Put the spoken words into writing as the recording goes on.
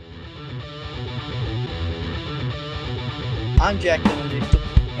I'm Jack Kennedy,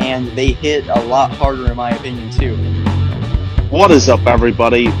 and they hit a lot harder in my opinion too. What is up,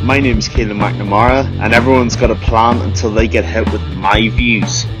 everybody? My name is Keelan McNamara, and everyone's got a plan until they get hit with my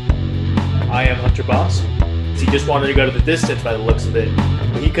views. I am Hunter Boss. He just wanted to go to the distance by the looks of it,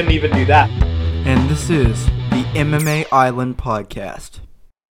 but he couldn't even do that. And this is the MMA Island Podcast.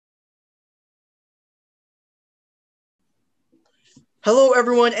 Hello,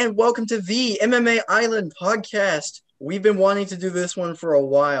 everyone, and welcome to the MMA Island Podcast. We've been wanting to do this one for a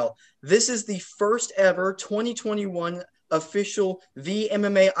while. This is the first ever 2021 official The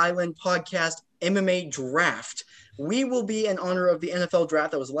MMA Island Podcast MMA Draft. We will be in honor of the NFL draft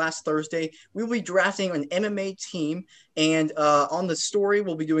that was last Thursday. We will be drafting an MMA team, and on the story,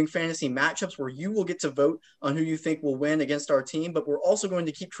 we'll be doing fantasy matchups where you will get to vote on who you think will win against our team, but we're also going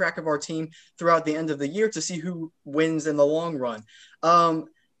to keep track of our team throughout the end of the year to see who wins in the long run.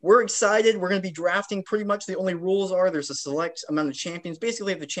 We're excited. We're going to be drafting. Pretty much the only rules are there's a select amount of champions.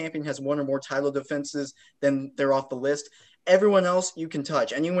 Basically, if the champion has one or more title defenses, then they're off the list. Everyone else you can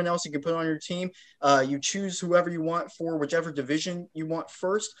touch. Anyone else you can put on your team. You choose whoever you want for whichever division you want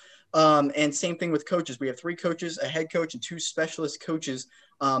first. And same thing with coaches. We have 3 coaches, a head coach, and 2 specialist coaches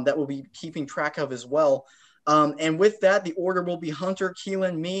that we'll be keeping track of as well. And with that, the order will be Hunter,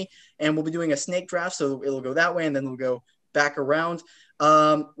 Keelan, me, and we'll be doing a snake draft. So it'll go that way, and then we'll go back around.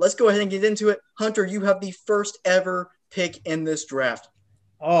 Let's go ahead and get into it. Hunter, you have the first ever pick in this draft.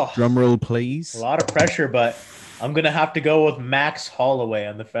 Oh, Drum roll, please. a lot of pressure, but I'm going to have to go with Max Holloway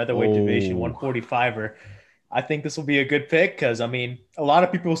on the featherweight division, 145er. I think this will be a good pick because, I mean, a lot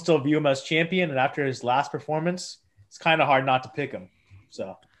of people still view him as champion, and after his last performance, it's kind of hard not to pick him.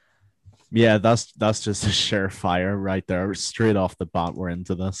 So, yeah, that's just a surefire right there. Straight off the bat, we're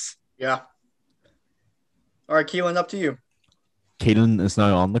into this. Yeah. All right, Keelan, up to you. Keelan is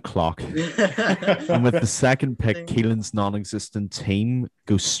now on the clock. And with the second pick, Keelan's non-existent team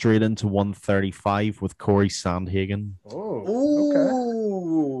goes straight into 135 with Corey Sandhagen.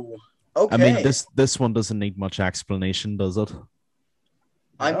 Ooh, okay. I mean, this one doesn't need much explanation, does it?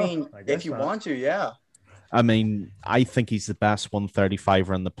 I No, mean, I guess if you not. want to, yeah. I mean, I think he's the best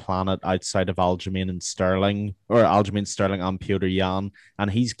 135er on the planet outside of Aljamain Sterling and Petr Yan, and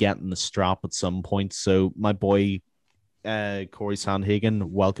he's getting the strap at some point. So my boy, Corey Sandhagen,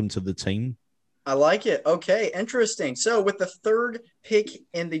 welcome to the team. I like it. Okay, interesting. So with the third pick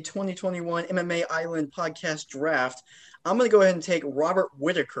in the 2021 MMA Island Podcast Draft, I'm going to go ahead and take Robert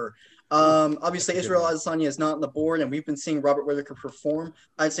Whitaker. Obviously, Israel Adesanya is not on the board, and we've been seeing Robert Whitaker perform.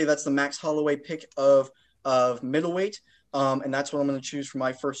 I'd say that's the Max Holloway pick of middleweight, and that's what I'm going to choose for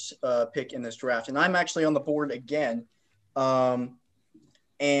my first pick in this draft. And I'm actually on the board again, and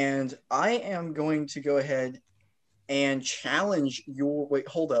I am going to go ahead and challenge your – wait,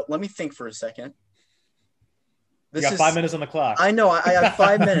 hold up. Let me think for a second. you got 5 minutes on the clock. I know. I have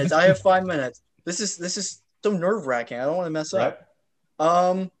 5 minutes. I have 5 minutes. This is so nerve-wracking. I don't want to mess up.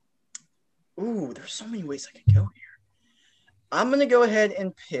 Ooh, there's so many ways I can go here. I'm going to go ahead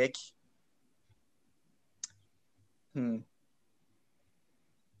and pick I'm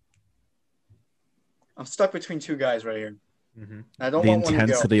stuck between 2 guys right here. Mm-hmm. I don't The want one to go.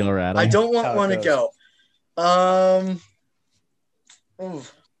 intensity already. I don't want How it one to goes. go.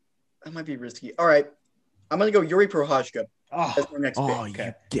 That might be risky. All right. I'm going to go Yuri Prochazka as my next pick.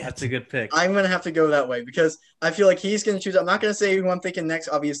 Okay. That's a good pick. I'm going to have to go that way because I feel like he's going to choose. I'm not going to say who I'm thinking next,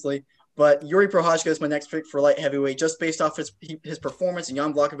 obviously, but Yuri Prochazka is my next pick for light heavyweight just based off his performance, and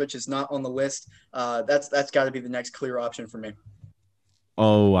Jan Blachowicz is not on the list. That's got to be the next clear option for me.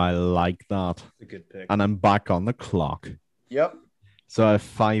 Oh, I like that. That's a good pick. And I'm back on the clock. Yep. So I have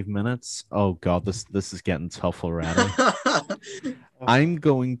 5 minutes. Oh, God, this is getting tough already. I'm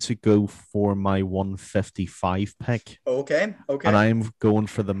going to go for my 155 pick. Okay. And I'm going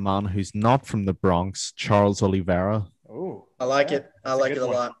for the man who's not from the Bronx, Charles Oliveira. Oh, I like it. I like it a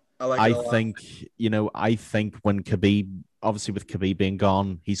one. lot. I think when Khabib, obviously with Khabib being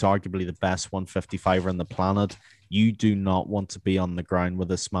gone, he's arguably the best 155er on the planet. You do not want to be on the ground with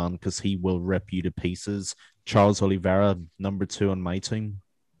this man because he will rip you to pieces. Charles Oliveira, number 2 on my team.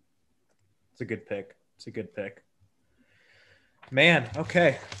 It's a good pick. Man,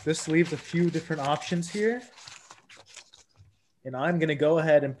 okay. This leaves a few different options here. And I'm going to go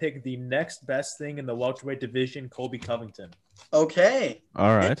ahead and pick the next best thing in the welterweight division, Colby Covington. Okay.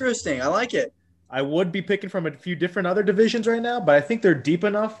 All right. Interesting. I like it. I would be picking from a few different other divisions right now, but I think they're deep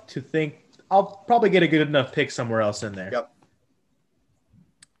enough to think I'll probably get a good enough pick somewhere else in there. Yep.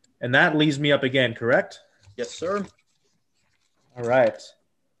 And that leaves me up again, correct? Yes, sir. All right.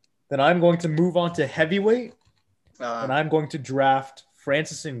 Then I'm going to move on to heavyweight, and I'm going to draft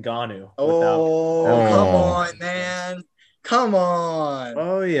Francis Ngannou. Come on, man. Come on.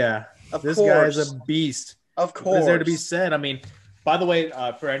 Oh yeah, Of this guy is course. a beast. Of What is there to be course. said? I mean, by the way,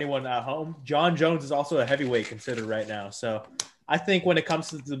 for anyone at home, John Jones is also a heavyweight considered right now. So I think when it comes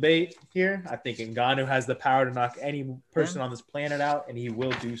to the debate here, I think Ngannou has the power to knock any person on this planet out, and he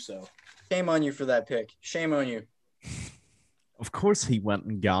will do so. Shame on you for that pick. Shame on you. Of course he went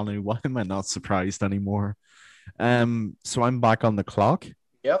Ngannou. Why am I not surprised anymore? So I'm back on the clock.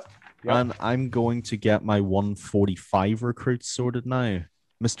 Yep. And I'm going to get my 145 recruits sorted now.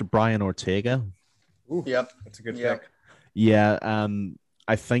 Mr. Brian Ortega. Ooh, Yep. That's a good Yep. pick. Yeah,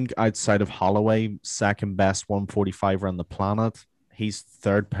 I think outside of Holloway, second best 145er on the planet. He's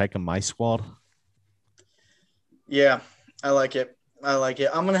third pick in my squad. Yeah, I like it. I like it.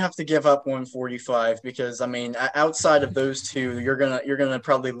 I'm gonna have to give up 145 because I mean, outside of those two, you're gonna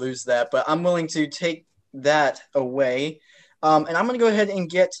probably lose that. But I'm willing to take that away, and I'm gonna go ahead and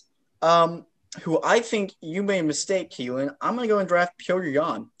get who I think you made a mistake, Keelan. I'm gonna go and draft Piotr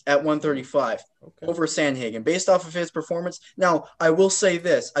Jan at 135 over Sandhagen based off of his performance. Now, I will say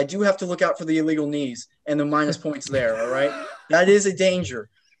this: I do have to look out for the illegal knees and the minus points there. All right, that is a danger.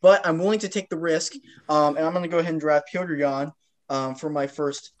 But I'm willing to take the risk, and I'm going to go ahead and draft Piotr Jan for my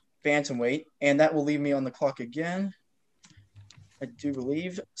first bantamweight, and that will leave me on the clock again, I do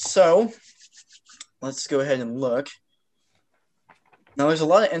believe. So let's go ahead and look. Now, there's a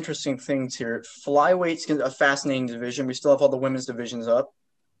lot of interesting things here. Flyweight's a fascinating division. We still have all the women's divisions up.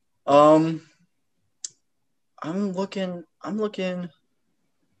 I'm looking. I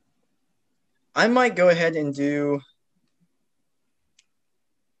might go ahead and do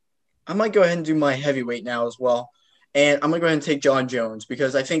my heavyweight now as well. And I'm going to go ahead and take John Jones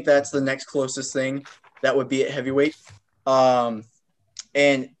because I think that's the next closest thing that would be at heavyweight. And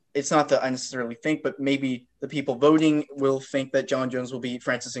it's not that I necessarily think, but maybe the people voting will think that John Jones will beat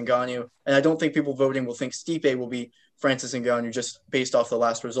Francis Ngannou. And I don't think people voting will think Stipe will beat Francis Ngannou just based off the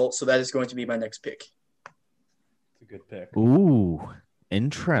last results. So that is going to be my next pick. It's a good pick. Ooh,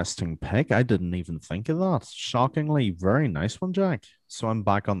 interesting pick. I didn't even think of that. Shockingly, very nice one, Jack. So I'm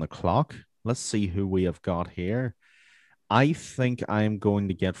back on the clock. Let's see who we have got here. I think I'm going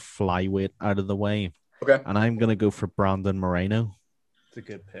to get flyweight out of the way. Okay. And I'm going to go for Brandon Moreno. It's a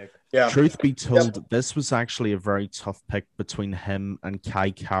good pick. Yeah. Truth be told, this was actually a very tough pick between him and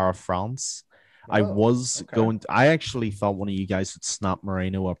Kai Kara France. I actually thought one of you guys would snap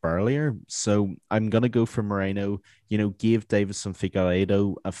Moreno up earlier. So I'm going to go for Moreno. You know, gave Davison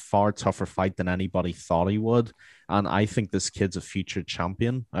Figueiredo a far tougher fight than anybody thought he would. And I think this kid's a future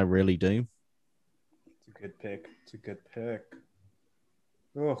champion. I really do. It's a good pick. It's a good pick.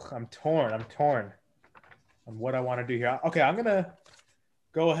 Ugh, I'm torn on what I want to do here. Okay, I'm going to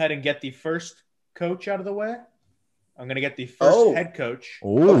go ahead and get the first coach out of the way. I'm going to get the first head coach.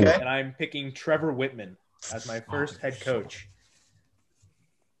 Okay. And I'm picking Trevor Whitman as my first head coach.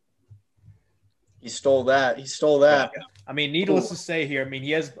 He stole that. Yeah. I mean, needless to say here, I mean,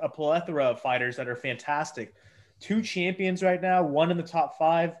 he has a plethora of fighters that are fantastic. 2 champions right now, 1 in the top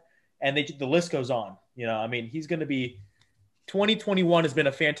 5, and the list goes on. You know, I mean, he's going to be – 2021 has been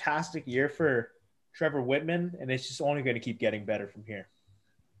a fantastic year for Trevor Whitman, and it's just only going to keep getting better from here.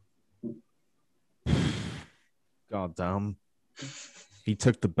 God damn. He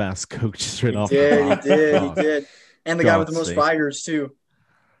took the best coach straight off. He did. And the guy with the most fighters, too.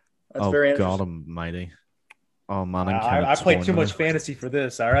 That's very interesting. God almighty. Oh, man. I played too much fantasy for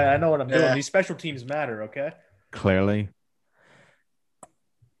this, all right? I know what I'm doing. These special teams matter, okay? Clearly.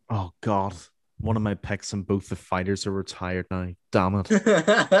 Oh, God. One of my picks and both the fighters are retired now. Damn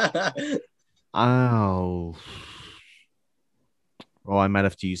it. Ow. Oh, I might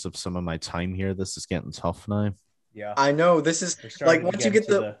have to use up some of my time here. This is getting tough now. Yeah. I know. This is like once you get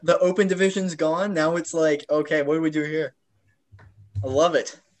the open divisions gone, now it's like, okay, what do we do here? I love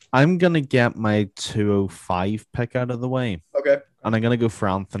it. I'm going to get my 205 pick out of the way. Okay. And I'm going to go for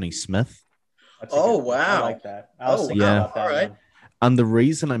Anthony Smith. Wow. I like that. I was thinking about that. All right. And the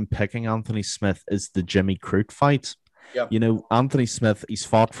reason I'm picking Anthony Smith is the Jimmy Crute fight. Yeah. You know, Anthony Smith, he's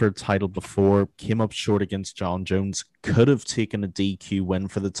fought for a title before, came up short against John Jones, could have taken a DQ win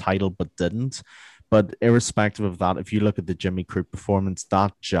for the title, but didn't. But irrespective of that, if you look at the Jimmy Crute performance,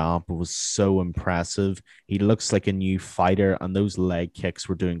 that jab was so impressive. He looks like a new fighter, and those leg kicks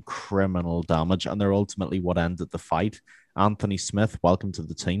were doing criminal damage, and they're ultimately what ended the fight. Anthony Smith, welcome to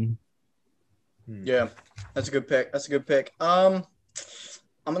the team. Yeah, that's a good pick.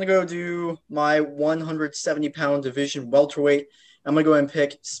 I'm going to go do my 170-pound division welterweight. I'm going to go ahead and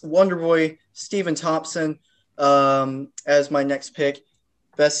pick Wonderboy Stephen Thompson as my next pick.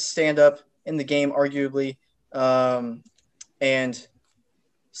 Best stand-up in the game, arguably. And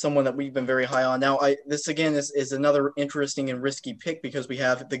someone that we've been very high on. Now, this again is another interesting and risky pick because we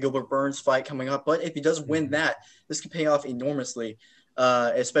have the Gilbert Burns fight coming up. But if he does win that, this could pay off enormously,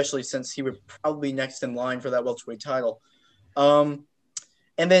 especially since he would probably be next in line for that welterweight title. And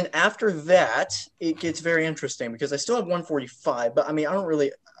then after that, it gets very interesting because I still have 145, but I mean, I don't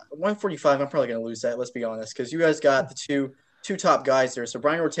really 145. I'm probably going to lose that. Let's be honest, because you guys got the two top guys there. So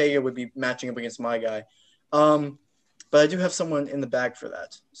Brian Ortega would be matching up against my guy. But I do have someone in the bag for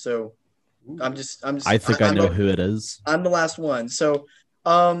that. So I'm just. I think I know who it is. I'm the last one. So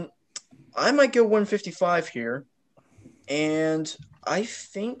I might go 155 here, and I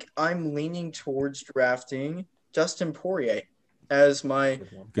think I'm leaning towards drafting Dustin Poirier as my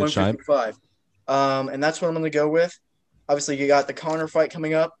 155. And that's what I'm going to go with. Obviously, you got the Conor fight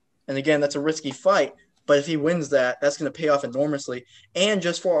coming up. And again, that's a risky fight. But if he wins that, that's going to pay off enormously. And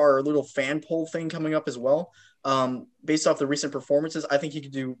just for our little fan poll thing coming up as well, based off the recent performances, I think he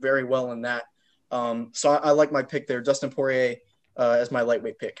could do very well in that. So I like my pick there, Dustin Poirier as my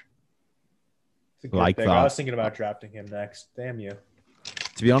lightweight pick. It's a good pick. I was thinking about drafting him next. Damn you.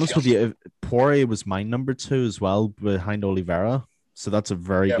 To be honest with you, Poirier was my number 2 as well behind Oliveira. So that's a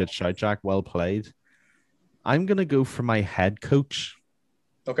very good shot, Jack. Well played. I'm going to go for my head coach.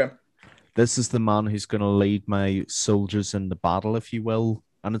 Okay. This is the man who's going to lead my soldiers in the battle, if you will.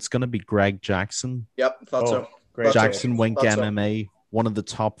 And it's going to be Greg Jackson. Yep, thought so. Great. Jackson Wink MMA, one of the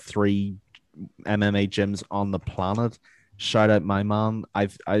top 3 MMA gyms on the planet. Shout out my man. I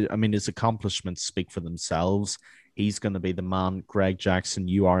mean, his accomplishments speak for themselves. He's going to be the man. Greg Jackson,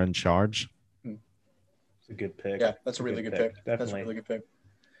 you are in charge. It's a good pick. Yeah, that's a really good pick. Definitely. That's a really good pick.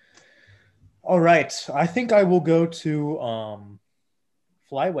 All right. I think I will go to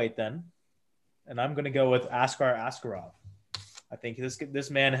flyweight then. And I'm going to go with Askar Askarov. I think this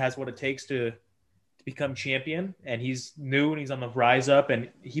man has what it takes to become champion, and he's new and he's on the rise up, and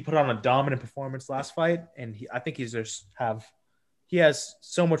he put on a dominant performance last fight, and I think he has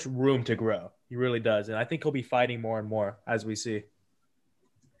so much room to grow. He really does, and I think he'll be fighting more and more as we see.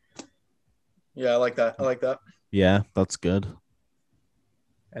 Yeah, I like that. Yeah, that's good.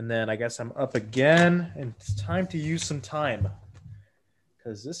 And then I guess I'm up again, and it's time to use some time.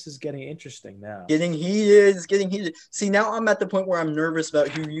 Because this is getting interesting now. Getting heated. See, now I'm at the point where I'm nervous about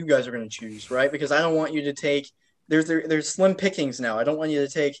who you guys are going to choose, right? Because I don't want you to take. There's slim pickings now. I don't want you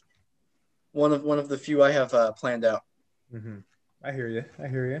to take one of the few I have planned out. Mm-hmm. I hear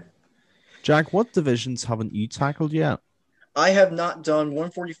you. Jack, what divisions haven't you tackled yet? I have not done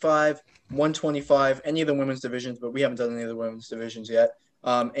 145, 125, any of the women's divisions, but we haven't done any of the women's divisions yet.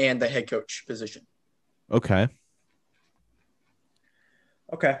 And the head coach position. Okay.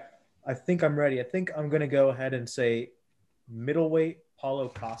 Okay, I think I'm ready. I think I'm going to go ahead and say middleweight Paulo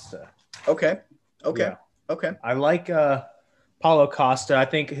Costa. Okay. Yeah. Okay. I like Paulo Costa. I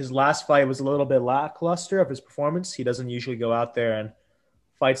think his last fight was a little bit lackluster of his performance. He doesn't usually go out there and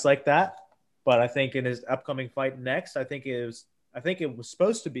fights like that. But I think in his upcoming fight next, I think it was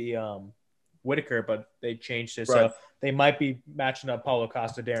supposed to be Whitaker, but they changed it. Right. So they might be matching up Paulo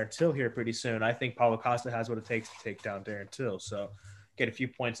Costa, Darren Till here pretty soon. I think Paulo Costa has what it takes to take down Darren Till. So get a few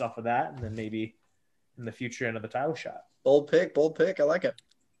points off of that, and then maybe in the future another title shot. Bold pick. I like it.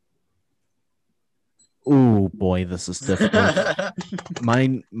 Oh boy, this is difficult.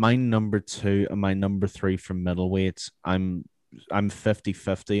 my number 2 and my number 3 from middleweights. I'm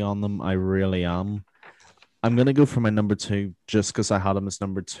 50-50 on them. I really am. I'm gonna go for my number 2 just because I had him as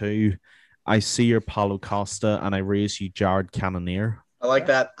number 2. I see your Paulo Costa, and I raise you Jared Cannonier. I like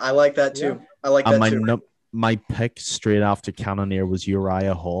that. I like that too. Yeah. I like that too. My pick straight after Cannonier was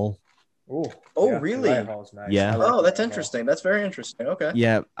Uriah Hall. Oh, yeah, really? Uriah Hall's nice. Yeah. Oh, that's interesting. That's very interesting. Okay.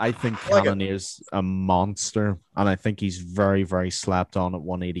 Yeah, I think Cannonier's a monster, and I think he's very, very slapped on at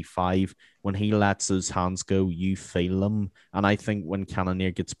 185. When he lets his hands go, you feel them. And I think when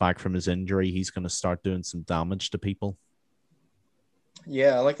Cannonier gets back from his injury, he's going to start doing some damage to people.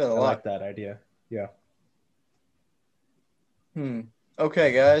 Yeah, I like that a lot. I like that idea. Yeah.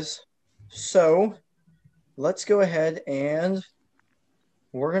 Okay, guys. So let's go ahead and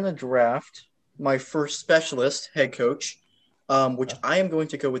we're going to draft my first specialist head coach, which I am going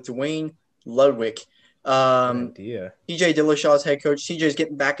to go with Dwayne Ludwig. TJ Dillashaw's head coach. TJ is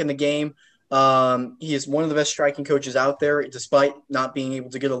getting back in the game. He is one of the best striking coaches out there, despite not being able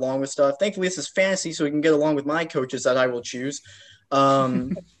to get along with stuff. Thankfully, this is fantasy, so he can get along with my coaches that I will choose.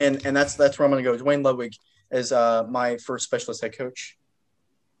 And that's where I'm going to go. Dwayne Ludwig is my first specialist head coach.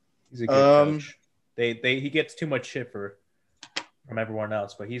 He's a good coach. He gets too much shit from everyone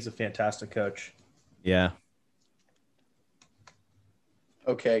else, but he's a fantastic coach. Yeah.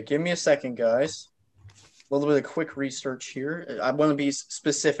 Okay, give me a second, guys. little bit of quick research here. I want to be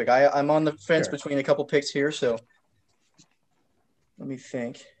specific. I'm on the fence Sure. between a couple picks here, so let me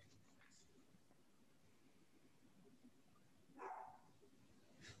think.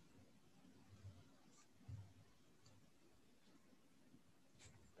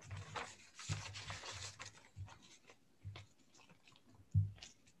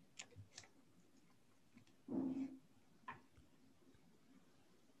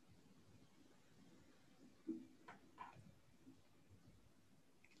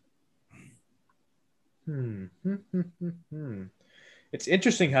 It's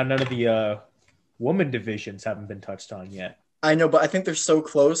interesting how none of the woman divisions haven't been touched on yet. I know, but I think they're so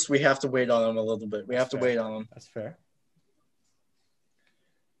close. We have to wait on them a little bit. We have to fair. wait on them. That's fair.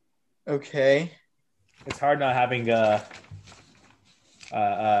 Okay. It's hard not having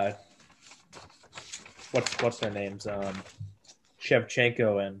what's their names?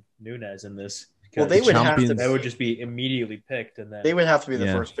 Shevchenko and Nunes in this. Well, they would have to. champions- They would just be immediately picked, and then They would have to be the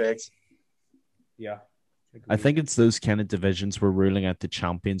Yeah. first picks. yeah. I think it's those kind of divisions where ruling out the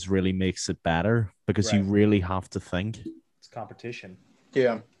champions really makes it better because you Right. really have to think. it's competition.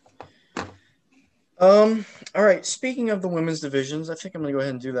 Yeah. All right. Speaking of the women's divisions, I think I'm gonna go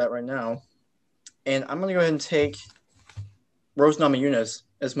ahead and do that right now, and I'm gonna go ahead and take Rose Namajunas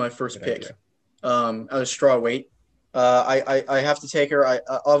as my first Good pick. idea. At a straw weight. I have to take her.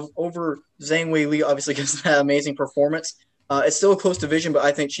 Over Zhang Weili, obviously because of that amazing performance. It's still a close division, but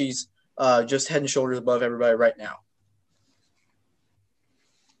I think she's just head and shoulders above everybody right now.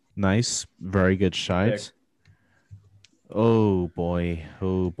 Nice. Very good shout. Pick. Oh boy.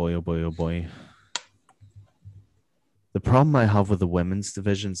 Oh boy. Oh boy. Oh boy. The problem I have with the women's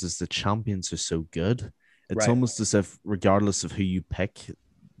divisions is the champions are so good. It's Right. almost as if, regardless of who you pick,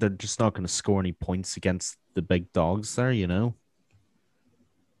 they're just not going to score any points against the big dogs there, you know?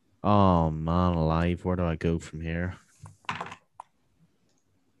 Oh, man alive. Where do I go from here?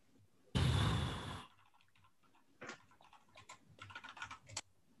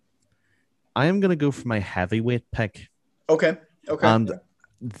 I am going to go for my heavyweight pick. Okay. And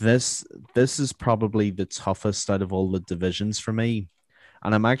this is probably the toughest out of all the divisions for me.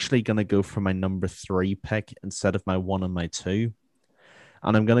 And I'm actually going to go for my number 3 pick instead of my 1 and my 2.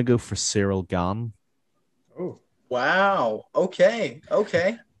 And I'm going to go for Cyril Gane. Oh, Wow. Okay.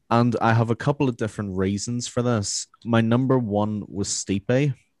 And I have a couple of different reasons for this. My number 1 was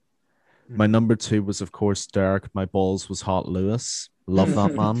Stipe. My number 2 was, of course, Derek. My balls was Hot Lewis. Love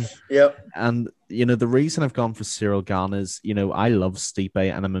that man. Yep. And, the reason I've gone for Cyril Gane is, I love Stipe,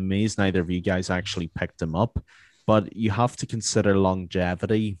 and I'm amazed neither of you guys actually picked him up. But you have to consider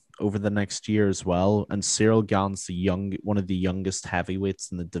longevity over the next year as well. And Cyril Gane's one of the youngest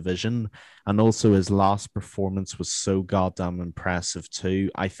heavyweights in the division. And also his last performance was so goddamn impressive too.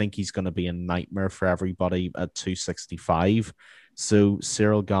 I think he's going to be a nightmare for everybody at 265. So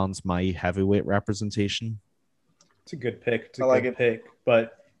Cyril Gane's my heavyweight representation. it's a good pick. It's a I like good it. pick,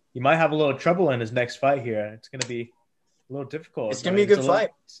 but he might have a little trouble in his next fight here. It's going to be a little difficult. It's gonna be a good fight.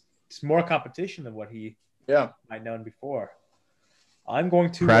 It's more competition than what he Yeah. might known before. I'm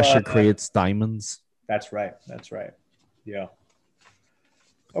going to Pressure creates diamonds. That's right. Yeah.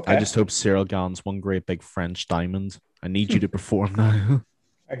 Okay. I just hope Cyril Gane's one great big French diamond. I need you to perform now.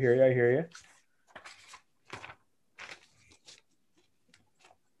 I hear you.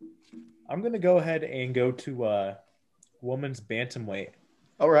 I'm going to go ahead and go to women's bantamweight.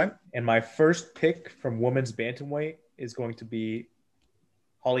 All right. And my first pick from women's bantamweight is going to be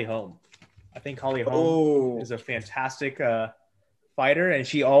Holly Holm. I think Holly Holm is a fantastic fighter, and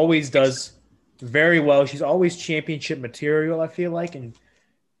she always does very well. She's always championship material, I feel like. And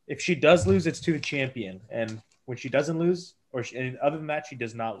if she does lose, it's to the champion. And when she doesn't lose, and other than that, she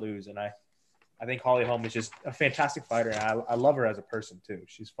does not lose. And I think Holly Holm is just a fantastic fighter. And I love her as a person, too.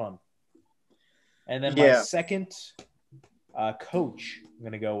 She's fun. And then my second coach I'm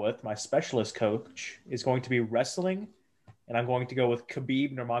going to go with, my specialist coach, is going to be wrestling. And I'm going to go with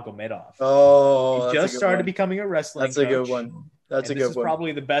Khabib Nurmagomedov. Oh, he just started becoming a wrestling coach. That's a good one. That's a good one. This is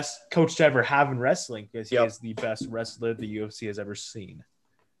probably the best coach to ever have in wrestling because he is the best wrestler the UFC has ever seen.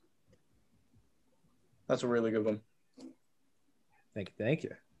 That's a really good one. Thank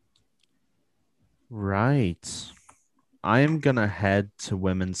you. Right. I am going to head to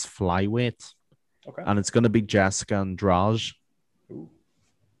women's flyweight. Okay. And it's going to be Jessica Andrade. Ooh.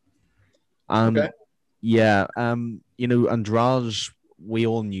 Okay. Yeah, Andrade, we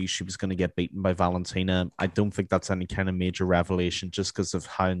all knew she was going to get beaten by Valentina. I don't think that's any kind of major revelation just because of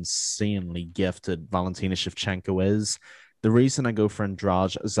how insanely gifted Valentina Shevchenko is. The reason I go for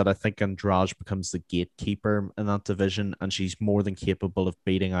Andrade is that I think Andrade becomes the gatekeeper in that division, and she's more than capable of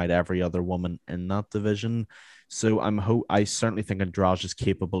beating out every other woman in that division. So I certainly think Andrade is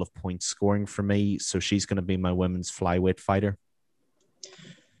capable of point scoring for me. So she's going to be my women's flyweight fighter.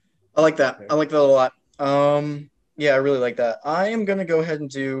 I like that. I like that a lot. Yeah, I really like that. I am going to go ahead and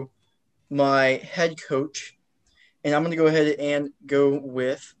do my head coach, and I'm going to go ahead and go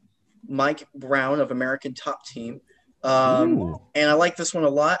with Mike Brown of American Top Team. And I like this one a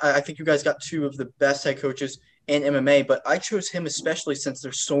lot. I think you guys got two of the best head coaches in MMA, but I chose him especially since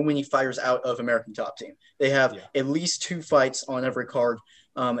there's so many fighters out of American Top Team. They have at least 2 fights on every card,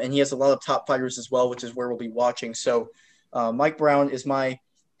 and he has a lot of top fighters as well, which is where we'll be watching. So Mike Brown is my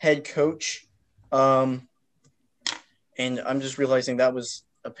head coach, and I'm just realizing that was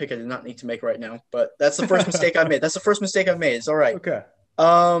a pick I did not need to make right now, but that's the first mistake I made. That's the first mistake I've made. It's all right. Okay.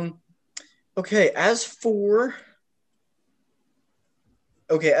 Okay. As for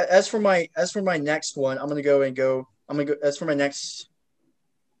my next one, I'm gonna go. As for my next,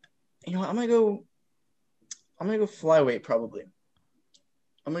 I'm gonna go flyweight probably.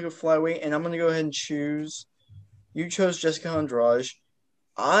 I'm gonna go flyweight, and I'm gonna go ahead and choose. You chose Jessica Andrade.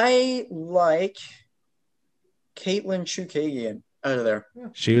 I like Caitlin Chukagian out of there.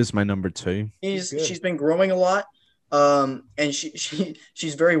 She was my number 2. She's been growing a lot, and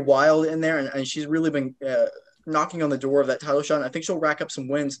she's very wild in there, and she's really been knocking on the door of that title shot. And I think she'll rack up some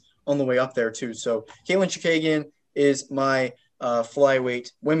wins on the way up there too. So Caitlin Chukagian is my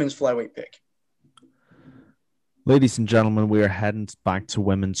women's flyweight pick. Ladies and gentlemen, we are heading back to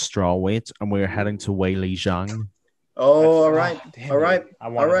women's strawweight, and we are heading to Weili Zhang. Oh, all right. All right. I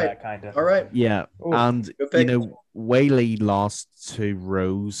wanted that kind of. All right. Yeah. Ooh, and, Weili lost to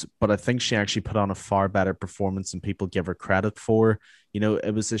Rose, but I think she actually put on a far better performance than people give her credit for.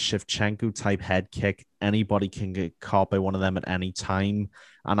 It was a Shevchenko type head kick. Anybody can get caught by one of them at any time.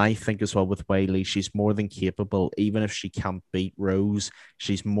 And I think as well with Weili, she's more than capable, even if she can't beat Rose,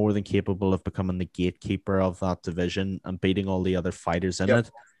 she's more than capable of becoming the gatekeeper of that division and beating all the other fighters in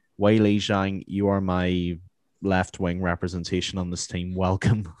it. Weili Zhang, you are my left wing representation on this team.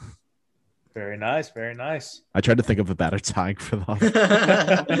 Welcome. Very nice. Very nice. I tried to think of a better tag for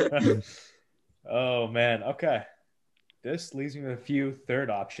that. Oh, man. Okay. This leaves me with a few third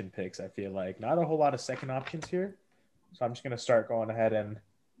option picks, I feel like. Not a whole lot of second options here. So I'm just going to start going ahead and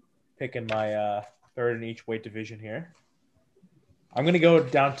picking my third in each weight division here. I'm going to go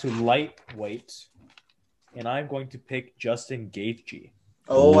down to lightweight, and I'm going to pick Justin Gaethje.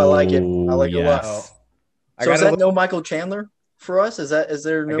 Oh, I like it. I like it a lot. So is that no Michael Chandler for us? Is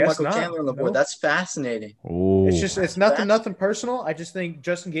there no Michael Chandler on the board? Nope. That's fascinating. Ooh. It's nothing personal. I just think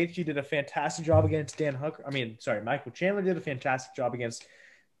Justin Gaethje did a fantastic job against Michael Chandler did a fantastic job against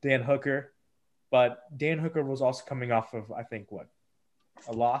Dan Hooker, but Dan Hooker was also coming off of, I think,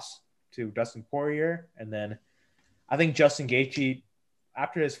 a loss to Dustin Poirier, and then I think Justin Gaethje,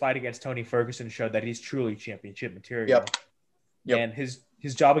 after his fight against Tony Ferguson, showed that he's truly championship material. Yep. And his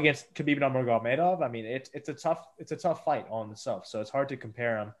job against Khabib Nurmagomedov, I mean, it's a tough fight on itself. So it's hard to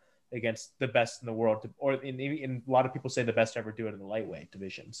compare him against the best in the world, or in a lot of people say the best to ever do it in the lightweight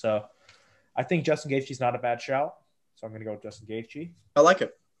division. So I think Justin Gaethje's not a bad shout. So I'm going to go with Justin Gaethje. I like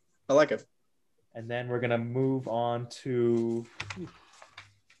it. And then we're going to move on to I'm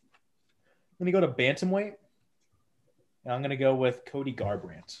going to go to bantamweight. And I'm going to go with Cody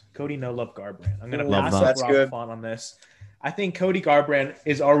Garbrandt. Cody No Love Garbrandt. I'm going to pass up Rob Font on this. I think Cody Garbrandt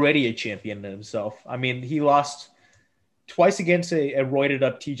is already a champion in himself. I mean, he lost twice against a roided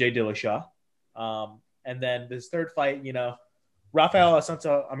up TJ Dillashaw. And then this third fight, Pedro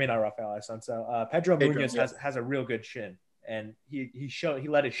Munoz has a real good chin. And he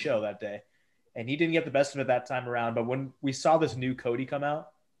let it show that day. And he didn't get the best of it that time around. But when we saw this new Cody come out,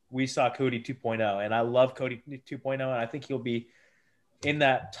 we saw Cody 2.0. And I love Cody 2.0. And I think he'll be in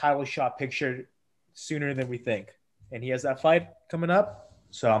that title shot picture sooner than we think. And he has that fight coming up.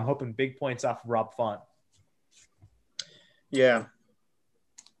 So I'm hoping big points off of Rob Font. Yeah.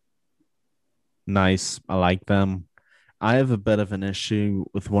 Nice. I like them. I have a bit of an issue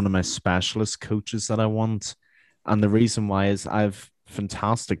with one of my specialist coaches that I want. And the reason why is I have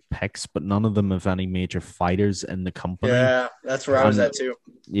fantastic picks, but none of them have any major fighters in the company. Yeah, that's where I was at too.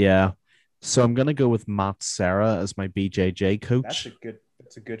 Yeah. So I'm going to go with Matt Serra as my BJJ coach.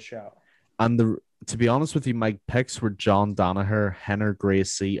 That's a good shout. And to be honest with you, my picks were John Danaher, Henner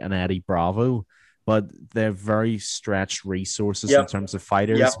Gracie, and Eddie Bravo. But they're very stretched resources in terms of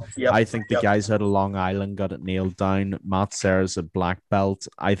fighters. I think the guys out of Long Island got it nailed down. Matt Serra's a black belt.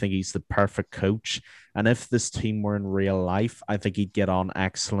 I think he's the perfect coach. And if this team were in real life, I think he'd get on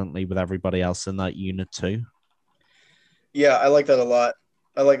excellently with everybody else in that unit too. Yeah, I like that a lot.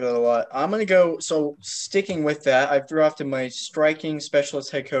 I like that a lot. I'm gonna go. So sticking with that, I've drafted my striking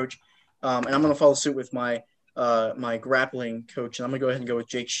specialist head coach, and I'm gonna follow suit with my grappling coach, and I'm gonna go ahead and go with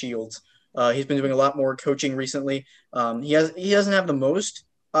Jake Shields. He's been doing a lot more coaching recently. He doesn't have the most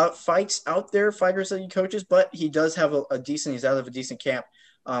fights out there, fighters that he coaches, but he does have a decent. He's out of a decent camp.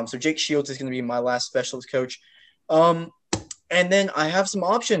 So Jake Shields is gonna be my last specialist coach. Um, and then I have some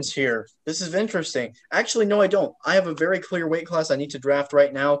options here. This is interesting. Actually, no, I don't. I have a very clear weight class I need to draft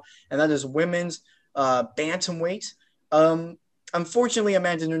right now, and that is women's bantamweight. Um, Unfortunately,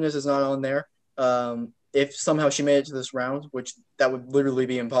 Amanda Nunes is not on there. If somehow she made it to this round, which that would literally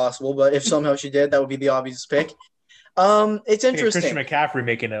be impossible, but if somehow she did, that would be the obvious pick. It's Look at Christian interesting. McCaffrey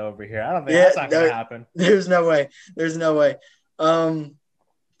making it over here. I don't think Yeah, that's not going to happen. there's no way. There's no way. Um,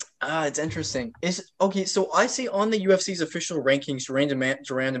 it's interesting. Is okay. So I see on the UFC's official rankings,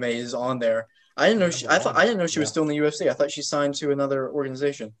 Durandame is on there. I didn't know. I didn't know she was still in the UFC. I thought she signed to another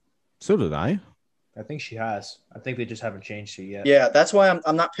organization. So did I. I think she has. I think they just haven't changed it yet. Yeah, that's why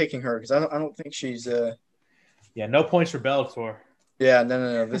I'm not picking her because I don't think she's. Yeah, no points for Bellator. Yeah,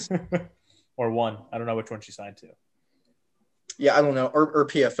 no. This. Or one. I don't know which one she signed to. Yeah, I don't know, or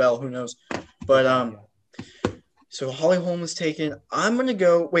PFL. Who knows? But So Holly Holm is taken. I'm gonna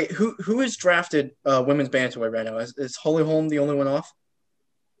go. Wait, who is drafted women's bantamweight right now? Is Holly Holm the only one off?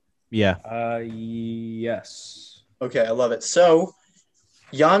 Yeah. Yes. Okay, I love it. So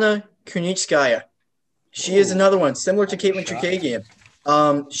Yana Kunitskaya. She is another one, similar to Caitlin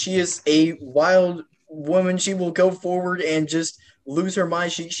Chookagian. She is a wild woman. She will go forward and just lose her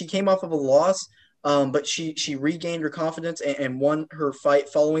mind. She came off of a loss, but she regained her confidence and won her fight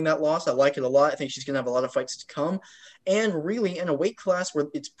following that loss. I like it a lot. I think she's going to have a lot of fights to come. And really, in a weight class where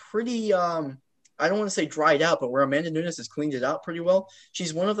it's pretty, I don't want to say dried out, but where Amanda Nunes has cleaned it out pretty well,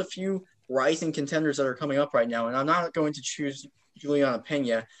 she's one of the few rising contenders that are coming up right now. And I'm not going to choose Juliana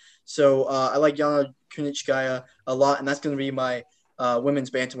Pena. So I like Yana Kunitskaya a lot, and that's going to be my women's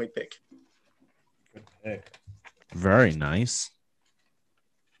bantamweight pick. Good pick. Very nice.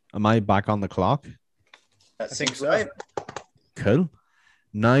 Am I back on the clock? That I think seems so. right. Cool.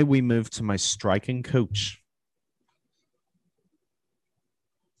 Now we move to my striking coach.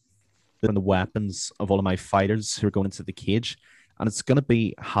 And the weapons of all of my fighters who are going into the cage. And it's going to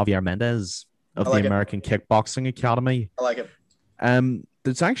be Javier Mendez of the American Kickboxing Academy. I like it.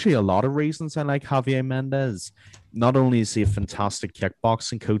 There's actually a lot of reasons I like Javier Mendez. Not only is he a fantastic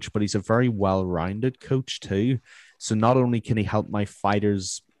kickboxing coach, but he's a very well-rounded coach too. So not only can he help my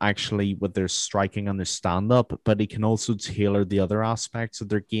fighters actually with their striking and their stand-up, but he can also tailor the other aspects of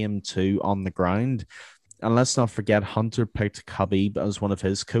their game too on the ground. And let's not forget, Hunter picked Khabib as one of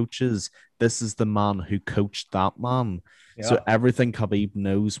his coaches. This is the man who coached that man. Yeah. So everything Khabib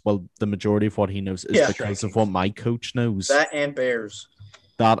knows, well, the majority of what he knows is because of what my coach knows. That and bears.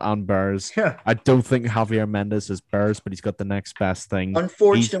 That and bears. Yeah. I don't think Javier Mendez is bears, but he's got the next best thing.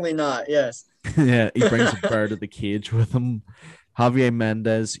 Unfortunately not, yes. Yeah, he brings a bear to the cage with him. Javier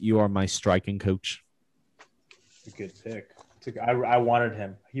Mendez, you are my striking coach. A good pick. I wanted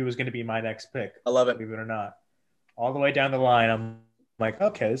him. He was going to be my next pick. I love it. Believe it or not. All the way down the line, I'm like,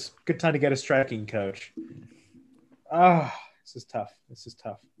 okay, it's a good time to get a striking coach. This is tough.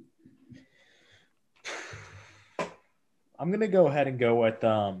 I'm going to go ahead and go with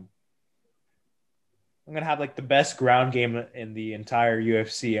I'm going to have like the best ground game in the entire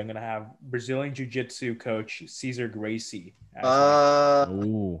UFC. I'm going to have Brazilian Jiu-Jitsu coach Cesar Gracie. I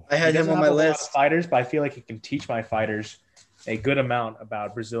had him on my list. Fighters, but I feel like he can teach my fighters a good amount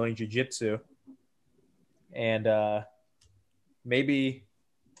about Brazilian Jiu-Jitsu. And maybe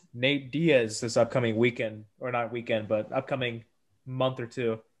Nate Diaz this upcoming weekend, or not weekend, but upcoming month or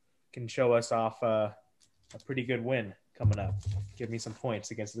two, can show us off a pretty good win coming up. Give me some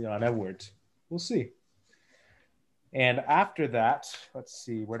points against Leon Edwards. We'll see. And after that, let's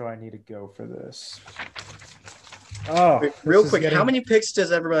see, where do I need to go for this? Wait, real quick, how many picks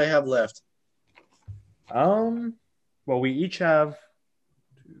does everybody have left? Well, we each have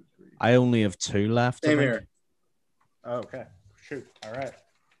 2, 3. I only have 2 left. Same here. Oh, okay. Shoot. All right.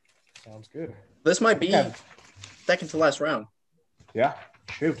 Sounds good. This might be second to last round. Yeah.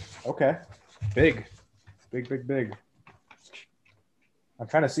 Shoot. Okay. Big. I'm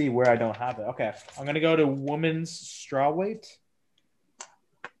trying to see where I don't have it. Okay. I'm going to go to women's strawweight.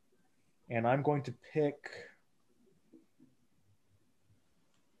 And I'm going to pick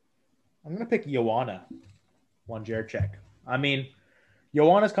Joanna Wondierczak. I mean,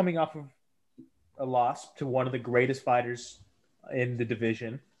 Joanna's coming off of a loss to one of the greatest fighters in the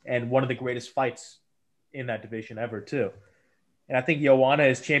division and one of the greatest fights in that division ever, too. And I think Joanna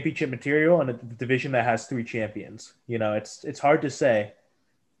is championship material in a division that has 3 champions. You know, it's hard to say.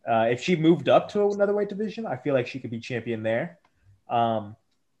 If she moved up to another weight division, I feel like she could be champion there.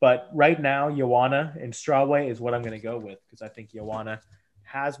 But right now, Joanna in strawweight is what I'm going to go with because I think Joanna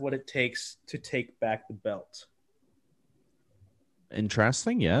has what it takes to take back the belt.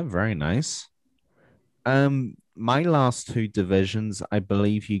 Interesting. Yeah, very nice. My last 2 divisions, I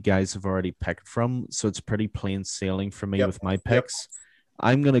believe you guys have already picked from, so it's pretty plain sailing for me with my picks.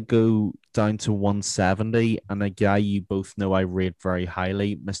 I'm gonna go down to 170, and a guy you both know I rate very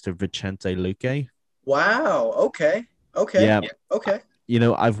highly, Mr. Vicente Luque. Wow. Okay. Okay. Yeah, Okay. you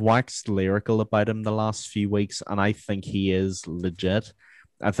know, I've waxed lyrical about him the last few weeks, and I think he is legit.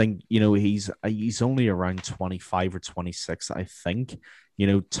 I think, you know, he's only around 25 or 26, I think. You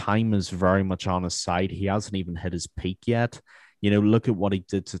know, time is very much on his side. He hasn't even hit his peak yet. You know, look at what he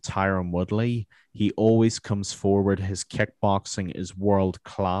did to Tyron Woodley. He always comes forward. His kickboxing is world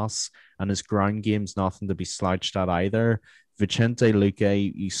class, and his ground game's nothing to be slouched at either. Vicente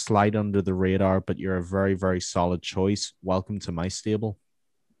Luque, you slide under the radar, but you're a very, very solid choice. Welcome to my stable.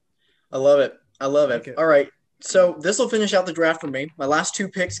 I love it. I love it. Okay. All right. So this will finish out the draft for me. My last 2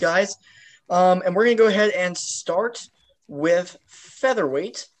 picks, guys. And we're going to go ahead and start with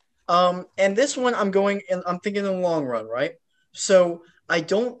featherweight. And this one I'm thinking in the long run, right? So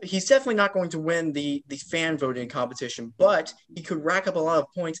he's definitely not going to win the fan voting competition, but he could rack up a lot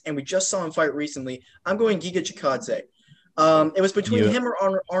of points. And we just saw him fight recently. I'm going Giga Chikadze. It was between him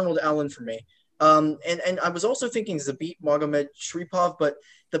or Arnold Allen for me. And I was also thinking Zabit Magomed Sharipov, but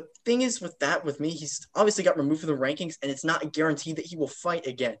the thing is with me, he's obviously got removed from the rankings, and it's not a guarantee that he will fight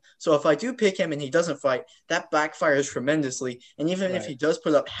again. So if I do pick him and he doesn't fight, that backfires tremendously. And even if he does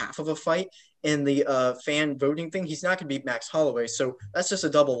put up half of a fight in the fan voting thing, he's not going to beat Max Holloway. So that's just a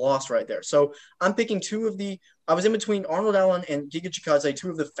double loss right there. So I'm picking I was in between Arnold Allen and Giga Chikadze,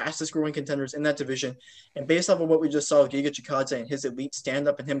 2 of the fastest growing contenders in that division. And based off of what we just saw with Giga Chikadze and his elite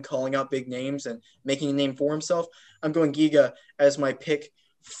stand-up and him calling out big names and making a name for himself, I'm going Giga as my pick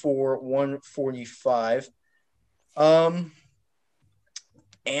for 145. And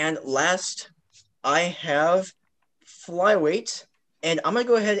last, I have flyweight. And I'm going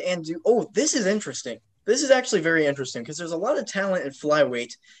to go ahead and this is interesting. This is actually very interesting because there's a lot of talent in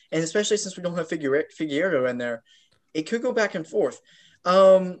flyweight, and especially since we don't have Figueiredo in there, it could go back and forth.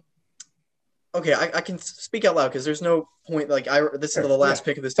 Okay, I can speak out loud because there's no point. This is the last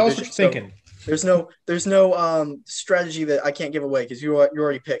pick of this division. Tell us what you're thinking. There's no strategy that I can't give away because you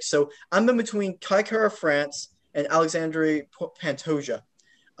already picked. So I'm in between Kai Kara France and Alexandre Pantoja.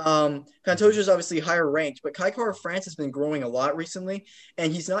 Pantoja is obviously higher ranked, but Kai Kara France has been growing a lot recently,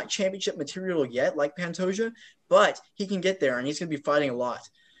 and he's not championship material yet like Pantoja, but he can get there, and he's going to be fighting a lot.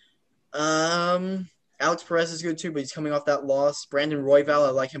 Alex Perez is good too, but he's coming off that loss. Brandon Royval,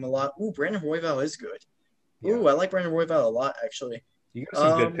 I like him a lot. Ooh, Brandon Royval is good. Ooh, I like Brandon Royval a lot, actually. You got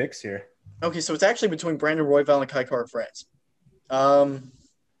some good picks here. Okay, so it's actually between Brandon Royval and Kai Kara France.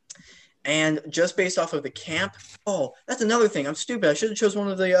 And just based off of the camp, that's another thing. I'm stupid. I should have chose one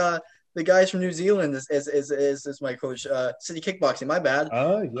of the guys from New Zealand as my coach. City Kickboxing. My bad.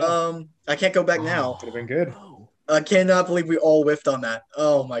 I can't go back now. Could have been good. I cannot believe we all whiffed on that.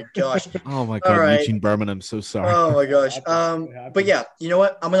 Oh my gosh. Oh my god, right. Eugene Berman, I'm so sorry. Oh my gosh. But yeah, you know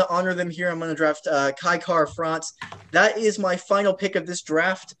what? I'm gonna honor them here. I'm gonna draft Kai Kara France. That is my final pick of this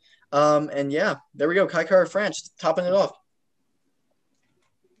draft. And yeah, there we go. Kai Kara France, topping it off.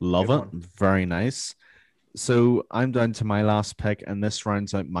 Love it. Very nice. So I'm down to my last pick, and this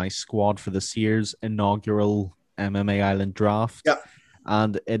rounds out my squad for this year's inaugural MMA Island draft. Yeah.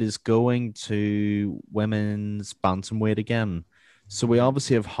 And it is going to women's bantamweight again. So we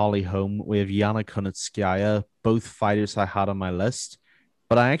obviously have Holly Holm. We have Yana Kunitskaya, both fighters I had on my list.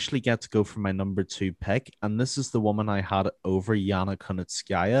 But I actually get to go for my number 2 pick, and this is the woman I had over Yana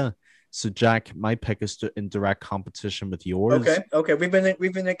Kunitskaya. So Jack, my pick is in direct competition with yours. Okay. We've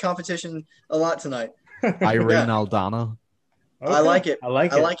been in competition a lot tonight. Irene Aldana. Okay. I like it. I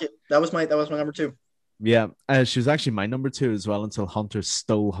like it. That was my number 2. Yeah, she was actually my number 2 as well until Hunter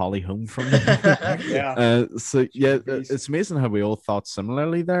stole Holly Holm from me. It's amazing how we all thought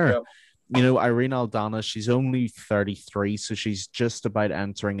similarly there. Yeah. You know, Irene Aldana, she's only 33, so she's just about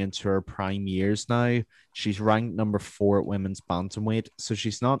entering into her prime years now. She's ranked number 4 at women's bantamweight, so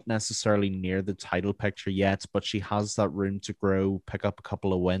she's not necessarily near the title picture yet, but she has that room to grow, pick up a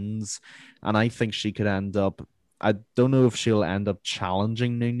couple of wins, and I think she could end up, I don't know if she'll end up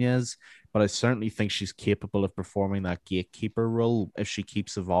challenging Nunez, but I certainly think she's capable of performing that gatekeeper role if she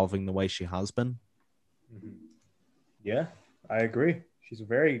keeps evolving the way she has been. Yeah, I agree. She's a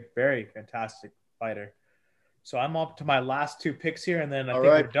very, very fantastic fighter. So I'm up to my last two picks here, and then I All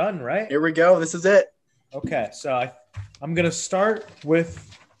think right. we're done, right? Here we go. This is it. Okay, so I'm going to start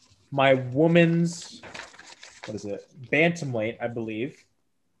with my woman's, what is it? Bantamweight, I believe.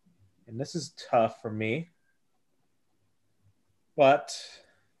 And this is tough for me. But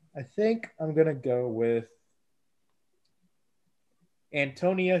I think I'm going to go with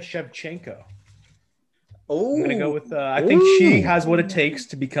Antonia Shevchenko. Oh, I'm going to go with, I think she has what it takes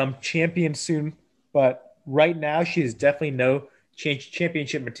to become champion soon. But right now, she is definitely no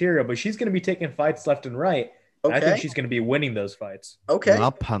championship material. But she's going to be taking fights left and right. And I think she's going to be winning those fights. Okay.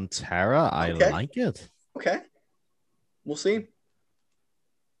 La Pantera, I like it. Okay. We'll see.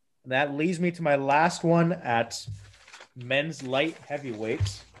 That leads me to my last one at men's light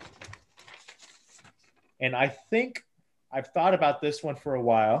heavyweight. And I think I've thought about this one for a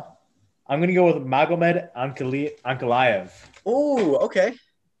while. I'm going to go with Magomed Ankalaev. Oh, okay.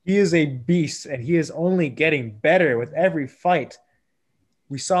 He is a beast, and he is only getting better with every fight.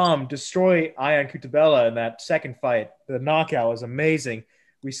 We saw him destroy Ion Kutabella in that second fight. The knockout was amazing.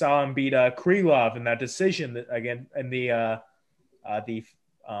 We saw him beat Krylov in that decision again in the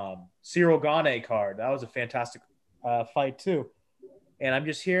Cyril Gane card. That was a fantastic fight too. And I'm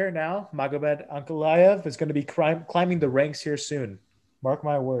just here now. Magomed Ankalaev is going to be climbing the ranks here soon. Mark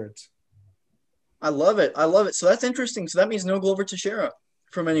my words. I love it. I love it. So that's interesting. So that means no Glover Teixeira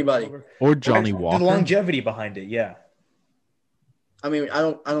from anybody. Or Johnny Walker. The longevity behind it, yeah. I mean, I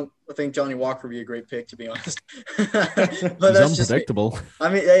don't think Johnny Walker would be a great pick, to be honest. But that's unpredictable. I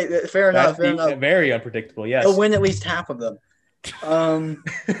mean, hey, fair enough. Very unpredictable, yes. He'll win at least half of them.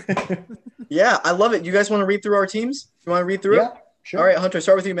 Yeah, I love it. You guys want to read through our teams? You want to read through it? Sure. All right, Hunter,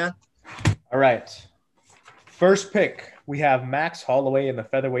 start with you, man. All right. First pick, we have Max Holloway in the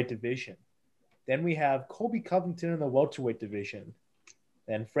featherweight division. Then we have Colby Covington in the welterweight division.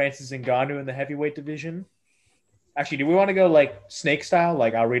 Then Francis Ngannou in the heavyweight division. Actually, do we want to go like snake style?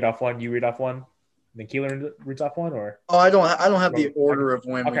 Like I'll read off one, you read off one, then Keeler reads off one, or? Oh, I don't have the order of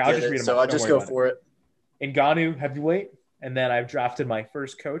when we I'll did just read it, them so off. I'll just go for it. Ngannou heavyweight, and then I've drafted my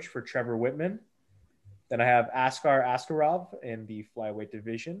first coach for Trevor Whitman. Then I have Askar Askarov in the flyweight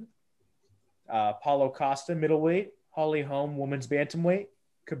division. Paulo Costa middleweight, Holly Holm women's bantamweight,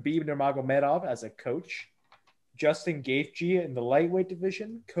 Khabib Nurmagomedov as a coach, Justin Gaethje in the lightweight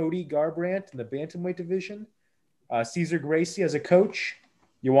division, Cody Garbrandt in the bantamweight division, Cesar Gracie as a coach,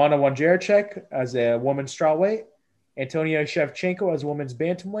 Joanna Wondierczyk as a woman's strawweight, Antonia Shevchenko as women's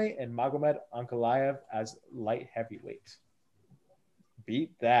bantamweight, and Magomed Ankalaev as light heavyweight.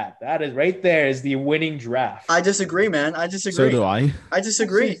 Beat that. That is right there is the winning draft. I disagree, man. I disagree. So do I. I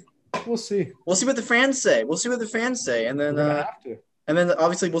disagree. We'll see. We'll see what the fans say. And then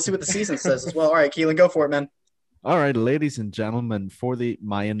obviously we'll see what the season says as well. All right, Keelan, go for it, man. All right, ladies and gentlemen, for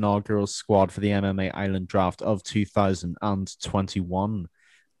my inaugural squad for the MMA Island Draft of 2021,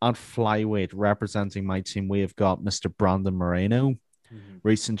 at flyweight, representing my team, we have got Mr. Brandon Moreno,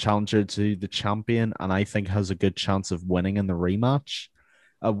 recent challenger to the champion, and I think has a good chance of winning in the rematch.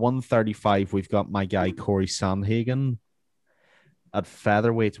 At 135, we've got my guy Corey Sandhagen. At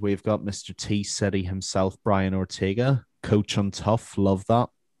featherweight, we've got Mr. T-City himself, Brian Ortega, coach on Tough, love that.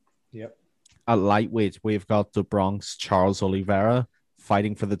 Yep. At lightweight, we've got the Bronx Charles Oliveira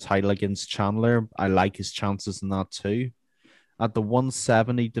fighting for the title against Chandler. I like his chances in that too. At the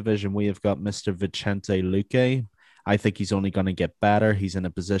 170 division, we have got Mr. Vicente Luque. I think he's only going to get better. He's in a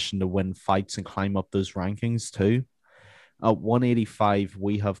position to win fights and climb up those rankings too. At 185,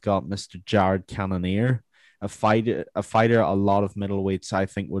 we have got Mr. Jared Cannonier, a fighter a lot of middleweights I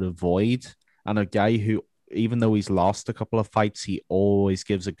think would avoid, and a guy who, even though he's lost a couple of fights, he always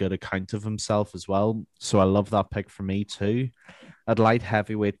gives a good account of himself as well. So I love that pick for me too. At light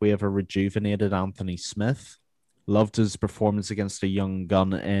heavyweight, we have a rejuvenated Anthony Smith. Loved his performance against a young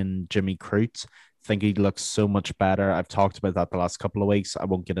gun in Jimmy Crute. Think he looks so much better. I've talked about that the last couple of weeks. I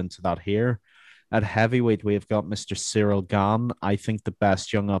won't get into that here. At heavyweight, we've got Mr. Cyril Gane. I think the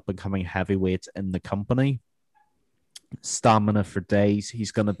best young up-and-coming heavyweight in the company. Stamina for days.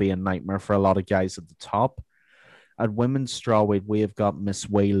 He's going to be a nightmare for a lot of guys at the top. At women's strawweight, we have got Miss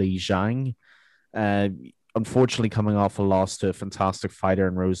Weili Zhang. Unfortunately, coming off a loss to a fantastic fighter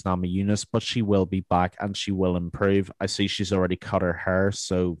in Rose Namajunas, but she will be back and she will improve. I see she's already cut her hair,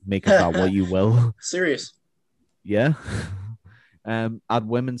 so make of that what you will. Serious. Yeah. At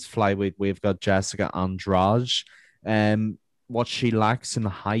women's flyweight, we've got Jessica Andrade. What she lacks in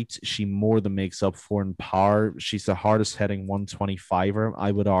height, she more than makes up for in power. She's the hardest hitting 125er,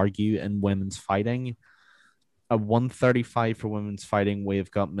 I would argue, in women's fighting. At 135 for women's fighting,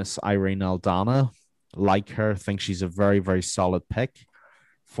 we've got Miss Irene Aldana. Like her, think she's a very, very solid pick.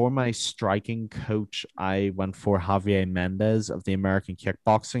 For my striking coach, I went for Javier Mendez of the American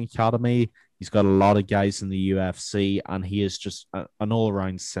Kickboxing Academy. He's got a lot of guys in the UFC, and he is just an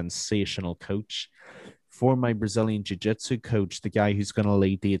all-around sensational coach. For my Brazilian Jiu-Jitsu coach, the guy who's going to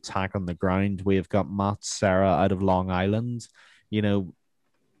lead the attack on the ground, we have got Matt Serra out of Long Island. You know,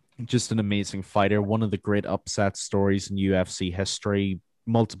 just an amazing fighter, one of the great upset stories in UFC history,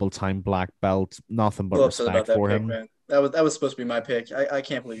 multiple-time black belt, nothing but respect for him. Man. That was supposed to be my pick. I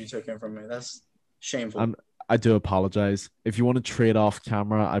can't believe you took him from me. That's shameful. I do apologize. If you want to trade off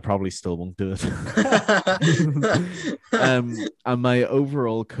camera, I probably still won't do it. And my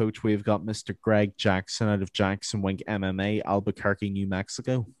overall coach, we've got Mr. Greg Jackson out of Jackson Wink MMA, Albuquerque, New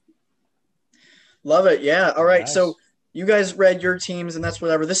Mexico. Love it. Yeah. All right. Nice. So you guys read your teams, and that's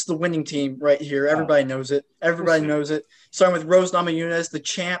whatever. This is the winning team right here. Everybody knows it. Everybody knows it. Starting with Rose Namajunas, the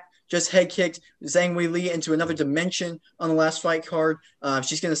champ, just head kicked Zhang Wei Li into another dimension on the last fight card.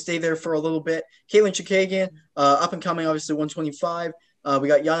 She's going to stay there for a little bit. Caitlin Chikagian, up and coming, obviously 125. We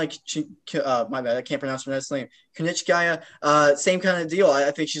got Yana, my bad, I can't pronounce her last name. Konnichkaya, same kind of deal.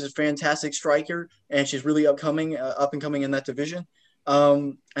 I think she's a fantastic striker, and she's really up and coming in that division.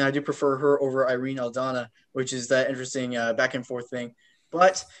 And I do prefer her over Irene Aldana, which is that interesting back and forth thing.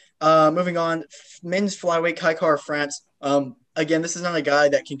 But moving on, men's flyweight, Kai Kara France. Again, this is not a guy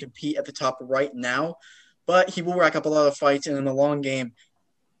that can compete at the top right now, but he will rack up a lot of fights, and in the long game,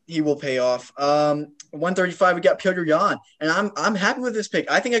 he will pay off. 135, we got Petr Yan, and I'm happy with this pick.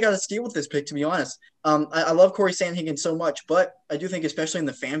 I think I got a steal with this pick, to be honest. I love Corey Sandhagen so much, but I do think, especially in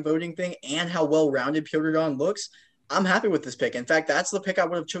the fan voting thing and how well-rounded Petr Yan looks, I'm happy with this pick. In fact, that's the pick I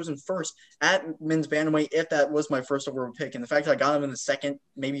would have chosen first at men's bantamweight if that was my first overall pick. And the fact that I got him in the second,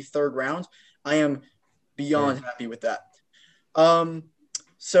 maybe third round, I am beyond happy with that.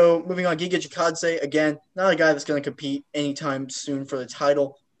 So moving on, Giga Chikadze, again, not a guy that's going to compete anytime soon for the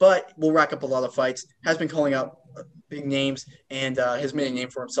title, but will rack up a lot of fights, has been calling out big names, and has made a name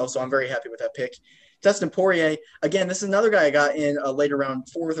for himself, so I'm very happy with that pick. Dustin Poirier, again, this is another guy I got in later round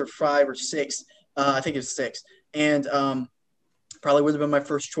 4th or 5 or 6. I think it was 6. And probably would have been my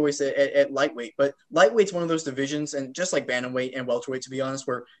first choice at lightweight. But lightweight's one of those divisions, and just like bantamweight and welterweight, to be honest,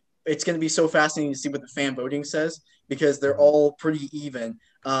 where it's going to be so fascinating to see what the fan voting says because they're all pretty even.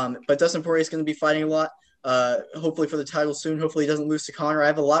 But Dustin Poirier is going to be fighting a lot, hopefully for the title soon. Hopefully he doesn't lose to Conor. I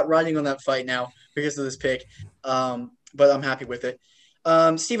have a lot riding on that fight now because of this pick, but I'm happy with it.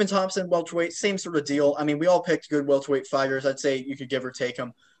 Stephen Thompson, welterweight, same sort of deal. I mean, we all picked good welterweight fighters. I'd say you could give or take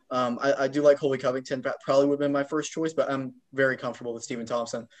them. I do like Colby Covington, but probably would have been my first choice, but I'm very comfortable with Stephen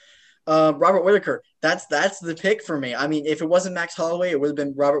Thompson. Robert Whittaker, that's the pick for me. I mean, if it wasn't Max Holloway, it would have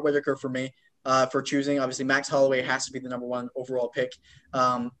been Robert Whittaker for me for choosing. Obviously, Max Holloway has to be the number 1 overall pick.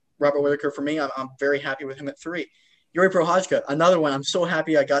 Robert Whittaker for me, I'm very happy with him at 3. Yuri Prochazka, another one I'm so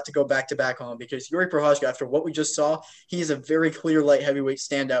happy I got to go back-to-back on because Yuri Prochazka, after what we just saw, he is a very clear light heavyweight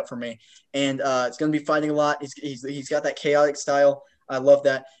standout for me. And it's going to be fighting a lot. He's got that chaotic style. I love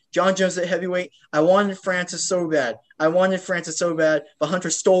that. John Jones at heavyweight. I wanted Francis so bad, but Hunter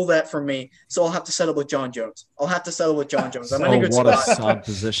stole that from me. So I'll have to settle with John Jones. I'm in a good spot. What a sad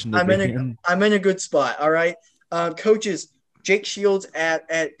position to be in. I'm in a good spot. All right. Coaches, Jake Shields at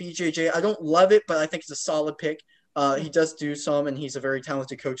BJJ. I don't love it, but I think it's a solid pick. He does do some, and he's a very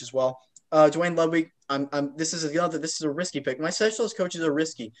talented coach as well. Dwayne Ludwig, this is a risky pick. My specialist coaches are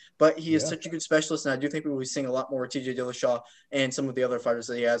risky, but he is such a good specialist, and I do think we will be seeing a lot more TJ Dillashaw and some of the other fighters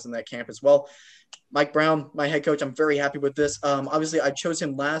that he has in that camp as well. Mike Brown, my head coach, I'm very happy with this. Obviously, I chose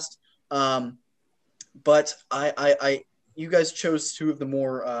him last, but you guys chose 2 of the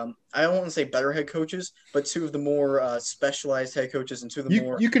more I don't want to say better head coaches, but 2 of the more specialized head coaches and 2 of the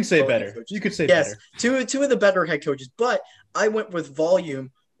more you can say better. Coaches. You could say yes, better. Two of the better head coaches, but I went with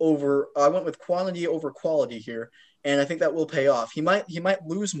quantity over quality here, and I think that will pay off. He might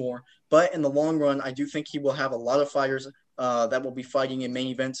lose more, but in the long run, I do think he will have a lot of fighters that will be fighting in main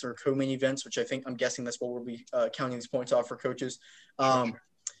events or co-main events, which I'm guessing that's what we'll be counting these points off for coaches. Sure.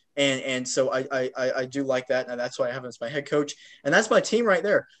 And so I do like that, and that's why I have him as my head coach, and that's my team right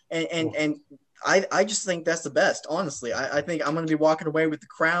there. And I just think that's the best, honestly. I think I'm going to be walking away with the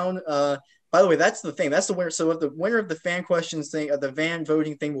crown. By the way, that's the thing. That's the winner. So if the winner of the fan questions thing, the van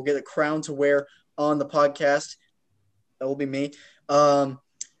voting thing, will get a crown to wear on the podcast. That will be me. And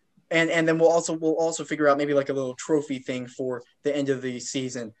then we'll also figure out maybe like a little trophy thing for the end of the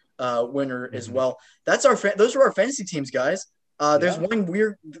season winner as well. Those are our fantasy teams, guys. There's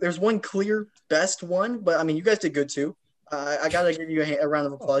one clear best one, but I mean, you guys did good too. I gotta give you a round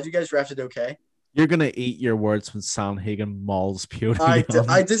of applause. You guys drafted okay. You're gonna eat your words when Sandhagen mauls Petr.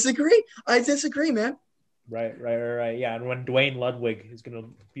 I disagree. I disagree, man. Right. Yeah, and when Dwayne Ludwig is going to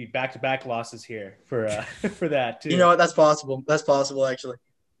be back-to-back losses here for for that too. You know what? That's possible. That's possible, actually.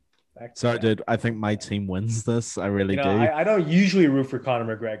 Sorry, dude. I think my team wins this. I really do. I don't usually root for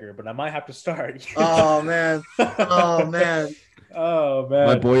Conor McGregor, but I might have to start. Oh man. Oh man. Oh man.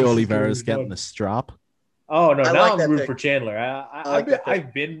 My boy This is Oliveira gonna is be getting fun. the strap. Oh no! I Now like I'm that rooting pick. for Chandler. like that pick.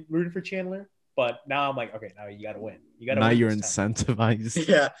 I've been rooting for Chandler, but now I'm like, okay, now you got to win. You got to Now win. you're this time. incentivized.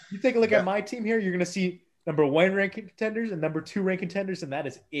 Yeah. You take a look Yeah. at my team here. You're gonna see number 1 ranked contenders and number 2 ranked contenders, and that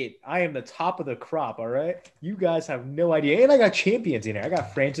is it. I am the top of the crop. All right, you guys have no idea. And I got champions in here. I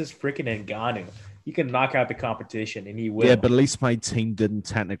got Francis freaking Ngannou. He can knock out the competition, and he will. Yeah, but at least my team didn't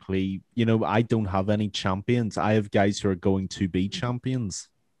technically. I don't have any champions. I have guys who are going to be champions.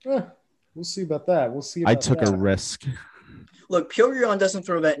 We'll see about that. We'll see. I took a risk. Look, Pyongyang doesn't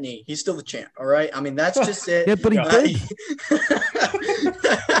throw that knee. He's still the champ. All right. I mean, that's just it. Yeah, but he did.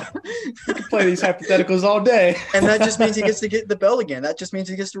 We can play these hypotheticals all day. And that just means he gets to get the belt again. That just means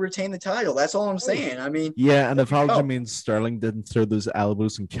he gets to retain the title. That's all I'm saying. I mean, Yeah, and if Aljamain Sterling didn't throw those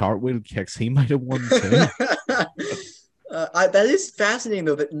elbows and cartwheel kicks, he might have won too. that is fascinating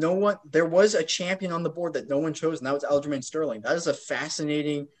though that there was a champion on the board that no one chose, and that was Aljamain Sterling. That is a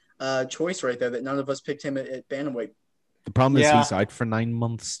fascinating choice right there that none of us picked him at bantamweight. The problem is he's out for 9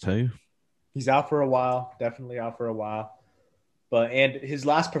 months too. He's out for a while, definitely out for a while. And his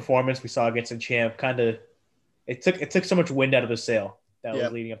last performance we saw against the champ it took so much wind out of the sail that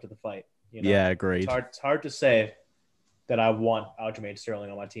was leading up to the fight. Yeah, agreed. It's hard to say that I want Aljamain Sterling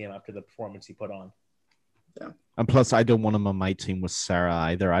on my team after the performance he put on. Yeah. And plus, I don't want him on my team with Sarah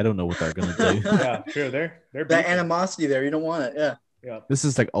either. I don't know what they're gonna do. Yeah, true. They're that beefing. animosity there. You don't want it. Yeah. Yeah. This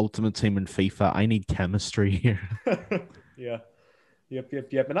is like ultimate team in FIFA. I need chemistry here. Yeah.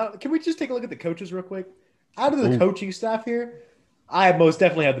 Yep. And can we just take a look at the coaches real quick? Out of the coaching staff here, I most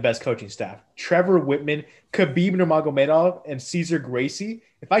definitely have the best coaching staff. Trevor Whitman, Khabib Nurmagomedov, and Cesar Gracie.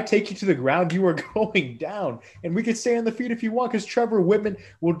 If I take you to the ground, you are going down. And we can stay on the feet if you want, because Trevor Whitman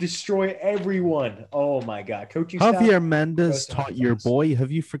will destroy everyone. Oh my God. Coaching staff. Javier Mendez taught your boy.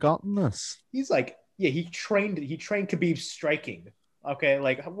 Have you forgotten this? He's like, yeah, he trained Khabib's striking. Okay,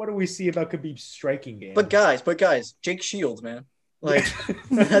 like what do we see about Khabib's striking game? But guys, Jake Shields, man. Like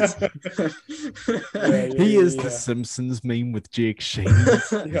that's he is the Simpsons meme with Jake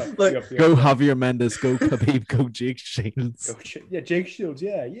Shields. Look, go Javier Mendez, go Khabib, go Jake Shields. Jake Shields,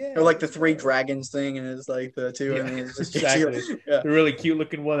 yeah. Or like the 3 dragons thing, and it's like the 2, and it's just Jake Shields. Yeah. The really cute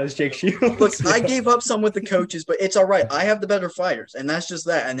looking one is Jake Shields. Look, I gave up some with the coaches, but it's all right. I have the better fighters, and that's just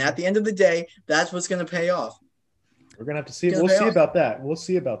that. And at the end of the day, that's what's going to pay off. We're gonna have to see. We'll see about that. We'll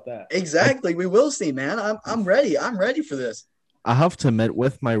see about that. Exactly, we will see, man. I'm ready. I'm ready for this. I have to admit,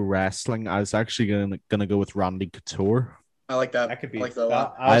 with my wrestling, I was actually gonna go with Randy Couture. I like that. That could be. I like that a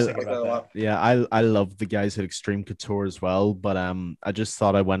lot. I was thinking about that. Yeah, I love the guys at Extreme Couture as well, but I just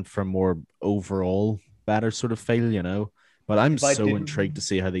thought I went for a more overall better sort of feel, But I'm so intrigued to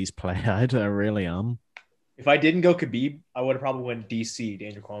see how these play out. I really am. If I didn't go Khabib, I would have probably went DC,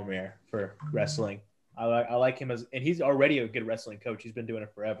 Daniel Cormier, for wrestling. I like him and he's already a good wrestling coach. He's been doing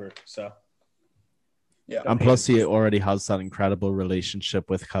it forever. So yeah. And plus he already has that incredible relationship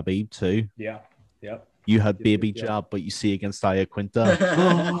with Khabib too. Yeah. Yep. You had baby jab, but you see against Iaquinta.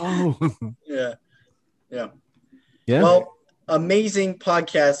 Oh. Yeah. Yeah. Well, amazing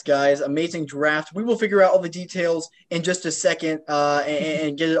podcast, guys. Amazing draft. We will figure out all the details in just a second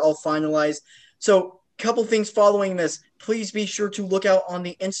and get it all finalized. So couple things following this. Please be sure to look out on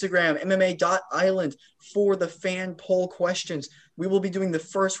the Instagram, MMA.island, for the fan poll questions. We will be doing the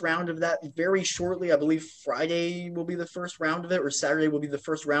first round of that very shortly. I believe Friday will be the first round of it, or Saturday will be the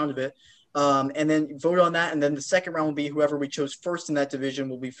first round of it. And then vote on that. And then the second round will be whoever we chose first in that division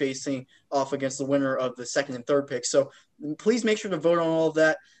will be facing off against the winner of the second and third pick. So please make sure to vote on all of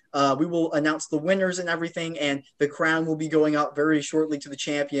that. We will announce the winners and everything, and the crown will be going out very shortly to the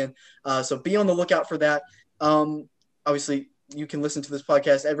champion. So be on the lookout for that. Obviously, you can listen to this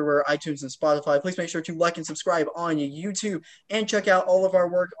podcast everywhere, iTunes and Spotify. Please make sure to like and subscribe on YouTube and check out all of our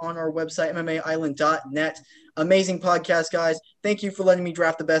work on our website, MMAisland.net. Amazing podcast, guys. Thank you for letting me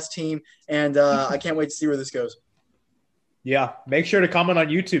draft the best team, and I can't wait to see where this goes. Yeah, make sure to comment on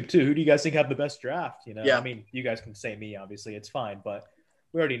YouTube, too. Who do you guys think have the best draft? Yeah. I mean, you guys can say me, obviously. It's fine, but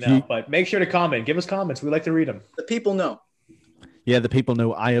we already know. But make sure to comment. Give us comments. We like to read them. The people know. Yeah, the people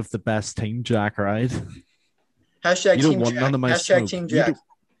know I have the best team, Jack, right? Hashtag you don't Team want Jack. none of my Hashtag smoke. Team Jack.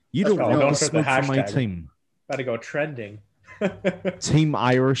 You don't want going the for the smoke from my hashtag. team. Got to go trending. Team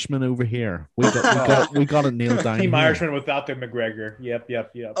Irishman over here. We got it nailed down. Team here. Irishman without the McGregor.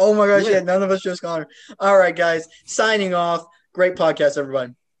 Yep. Oh my gosh, yeah, none of us chose Connor. All right, guys, signing off. Great podcast,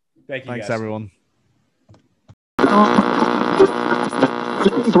 everybody. Thank you, Thanks, guys. everyone.